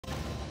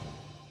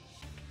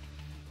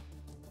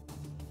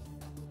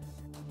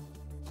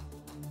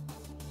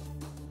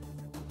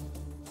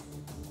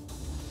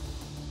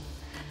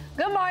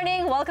Good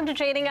morning. Welcome to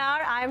Trading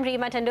Hour. I'm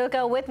Reema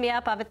Tendulkar with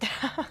Mia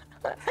Pavitra.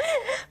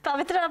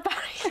 Pavitra,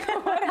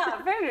 what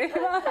happened,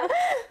 Reema?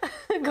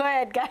 Go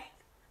ahead, guys.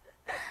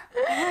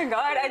 Oh my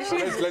God!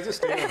 Let's just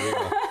stay on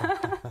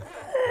Reema.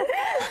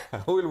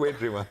 Who will wait,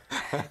 Reema?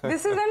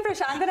 This is when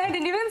Prashant and I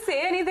didn't even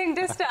say anything,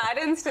 just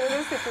started to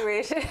the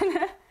situation.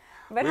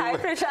 But hi,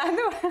 Prashant.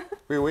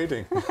 We're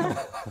waiting. Oh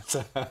God,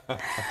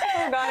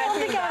 I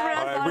feel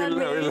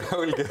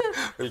bad.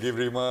 We'll give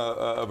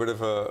Reema a bit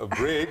of a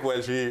break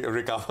while she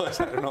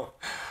recovers. I don't know.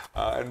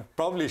 And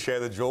probably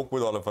share the joke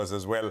with all of us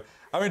as well.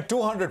 I mean,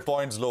 200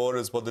 points lower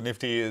is what the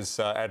Nifty is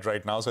at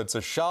right now. So it's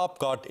a sharp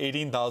cut,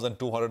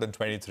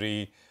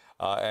 18,223.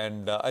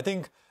 And I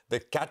think the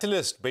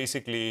catalyst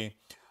basically,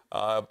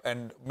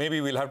 and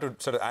maybe we'll have to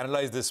sort of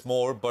analyze this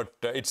more, but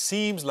it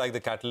seems like the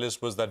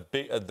catalyst was that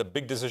the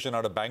big decision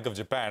out of Bank of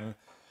Japan,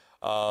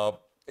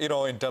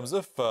 in terms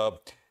of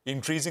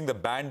increasing the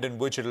band in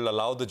which it will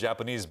allow the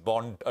Japanese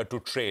bond to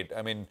trade.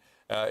 I mean,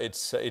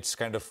 it's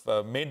kind of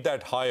made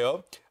that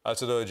higher.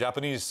 So the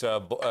Japanese the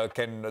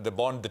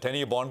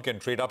 10-year bond can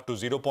trade up to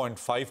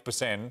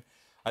 0.5%.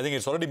 I think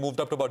it's already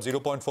moved up to about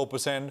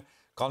 0.4%.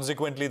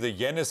 Consequently, the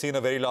yen has seen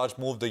a very large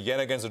move. The yen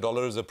against the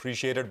dollar is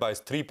appreciated by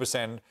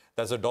 3%.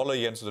 That's the dollar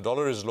yen. So the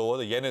dollar is lower,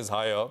 the yen is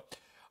higher.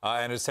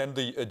 And it's sent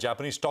the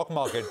Japanese stock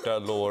market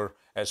lower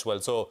as well.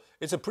 So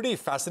it's a pretty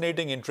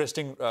fascinating,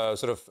 interesting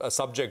sort of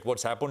subject,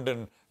 what's happened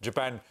in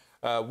Japan.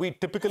 We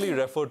typically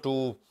refer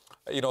to,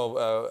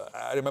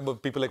 I remember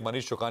people like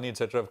Manish Chokani,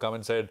 etc., have come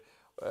and said,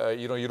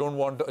 you don't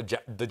want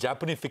the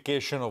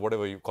Japanification or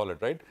whatever you call it,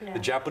 right? Yeah. The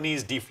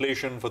Japanese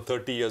deflation for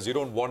 30 years. You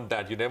don't want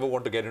that. You never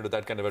want to get into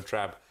that kind of a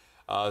trap.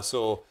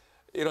 So,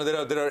 there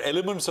are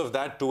elements of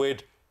that to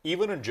it.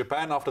 Even in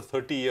Japan, after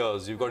 30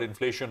 years, you've got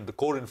inflation. The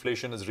core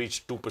inflation has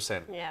reached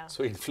 2%. Yeah.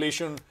 So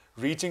inflation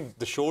reaching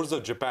the shores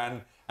of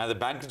Japan and the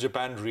Bank of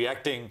Japan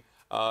reacting,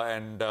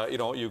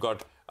 you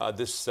got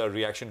this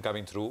reaction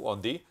coming through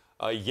on the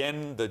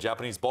yen, the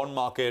Japanese bond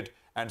market,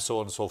 and so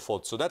on and so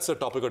forth. So that's the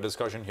topic of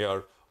discussion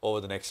here over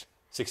the next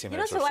 60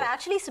 minutes so what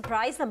actually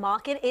surprised the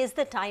market is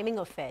the timing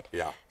of it.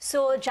 Yeah.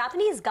 So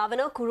Japanese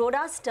Governor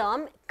Kuroda's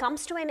term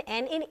comes to an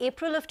end in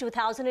April of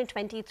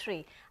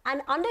 2023.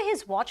 And under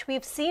his watch,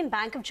 we've seen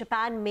Bank of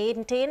Japan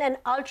maintain an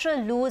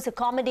ultra-loose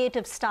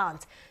accommodative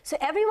stance. So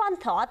everyone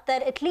thought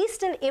that at least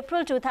till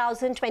April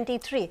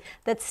 2023,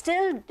 that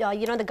still,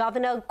 the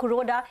Governor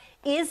Kuroda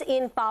is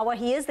in power.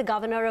 He is the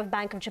governor of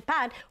Bank of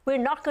Japan. We're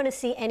not going to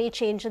see any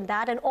change in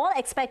that. And all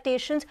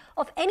expectations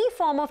of any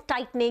form of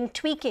tightening,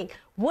 tweaking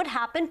would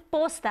happen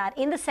post that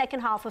in the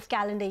second half of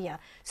calendar year.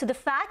 So the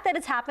fact that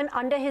it's happened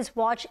under his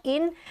watch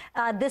in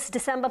this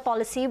December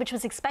policy, which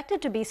was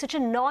expected to be such a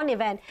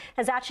non-event,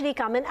 has actually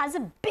come in as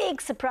a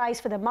big surprise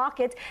for the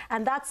markets,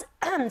 and that's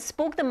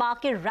spooked the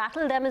market,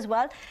 rattled them as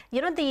well.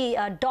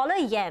 The dollar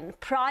yen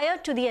prior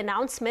to the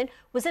announcement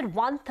was at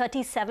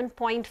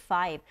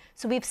 137.5.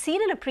 So we've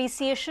seen an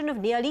appreciation of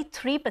nearly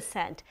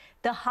 3%.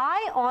 The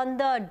high on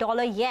the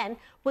dollar yen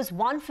was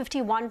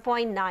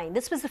 151.9.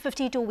 This was the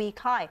 52-week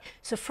high.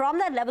 So from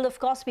that level, of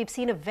course, we've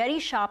seen a very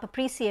sharp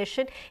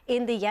appreciation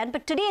in the yen.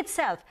 But today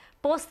itself,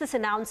 post this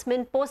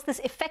announcement, post this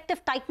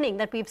effective tightening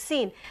that we've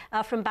seen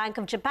from Bank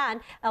of Japan,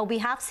 we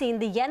have seen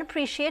the yen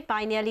appreciate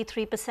by nearly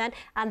 3%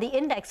 and the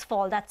index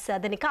fall, that's the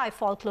Nikkei,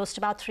 fall close to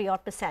about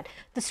 3%.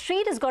 The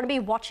street is going to be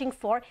watching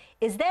for,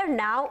 is there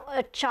now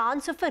a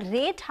chance of a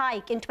rate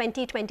hike in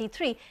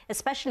 2023,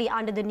 especially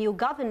under the new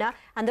governor?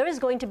 And there is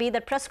going to be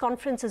that press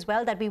conference as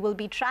well that we will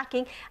be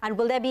tracking. And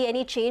will there be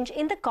any change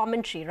in the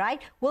commentary,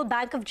 right? Will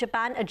Bank of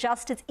Japan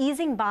adjust its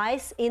easing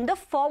bias in the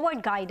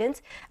forward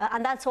guidance?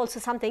 And that's also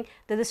something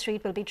that the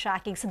street will be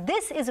tracking. So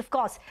this is, of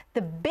course,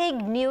 the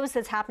big news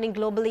that's happening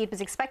globally. It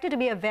was expected to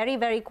be a very,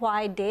 very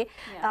quiet day.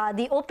 Yeah.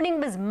 The opening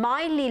was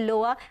mildly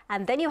lower,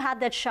 and then you had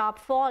that sharp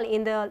fall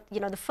in the,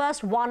 the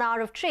first 1 hour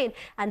of trade.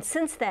 And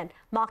since then,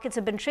 markets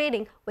have been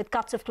trading with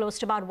cuts of close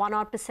to about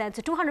 1%.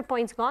 So 200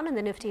 points gone in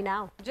the Nifty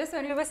now. Just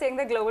when we were saying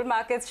that global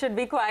markets should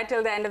be quiet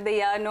till the end of the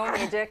year, no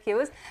major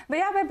cues. But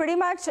yeah, we're pretty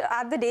much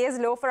at the day's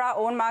low for our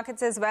own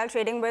markets as well,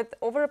 trading with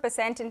over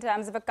 1% in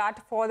terms of a cut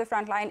for the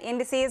frontline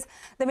indices.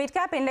 The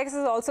mid-cap index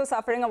is also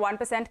suffering a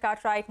 1%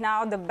 cut right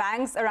now. The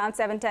banks around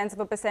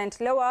 0.7%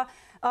 lower.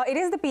 It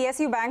is the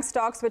PSU bank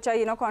stocks which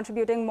are,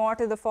 contributing more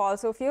to the fall.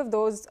 So a few of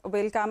those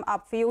will come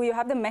up for you. You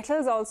have the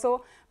metals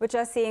also, which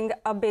are seeing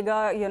a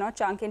bigger,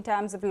 chunk in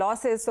terms of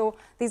losses. So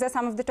these are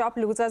some of the top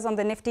losers on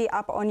the Nifty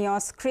up on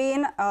your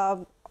screen.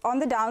 On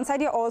the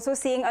downside, you're also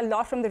seeing a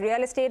lot from the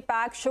real estate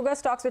pack. Sugar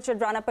stocks, which had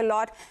run up a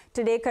lot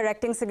today,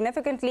 correcting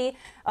significantly.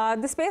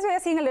 The space where you're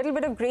seeing a little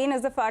bit of green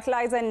is the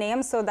fertilizer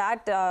names, so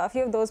that a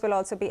few of those will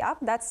also be up.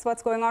 That's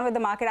what's going on with the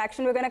market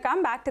action. We're going to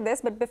come back to this,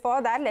 but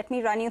before that, let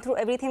me run you through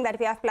everything that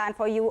we have planned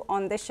for you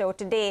on this show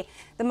today.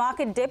 The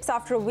market dips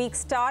after a weak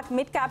start.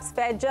 Mid-caps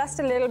fare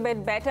just a little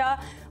bit better.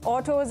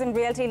 Autos and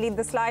realty lead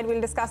the slide. We'll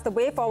discuss the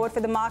way forward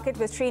for the market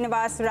with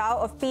Srinivas Rao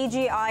of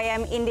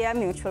PGIM India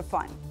Mutual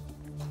Fund.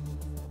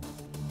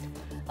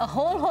 A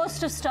whole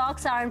host of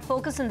stocks are in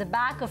focus on the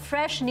back of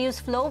fresh news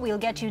flow. We'll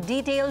get you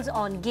details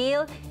on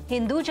GAIL,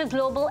 Hinduja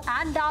Global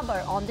and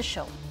Dabur on the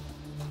show.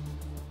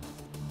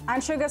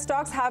 And sugar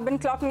stocks have been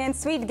clocking in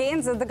sweet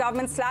gains as the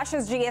government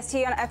slashes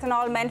GST on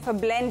ethanol meant for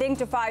blending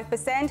to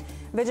 5%.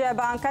 Vijay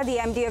Banka, the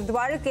MD of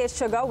Dwarkesh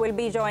Sugar, will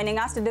be joining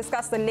us to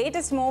discuss the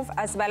latest move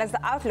as well as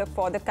the outlook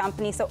for the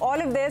company. So all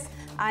of this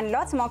and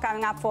lots more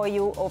coming up for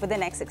you over the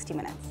next 60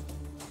 minutes.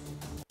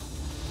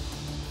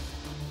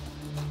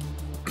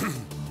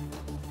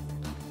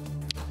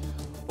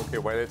 Okay,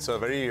 well, it's a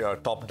very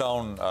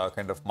top-down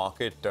kind of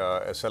market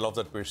sell-off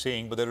that we're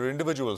seeing, but there are individual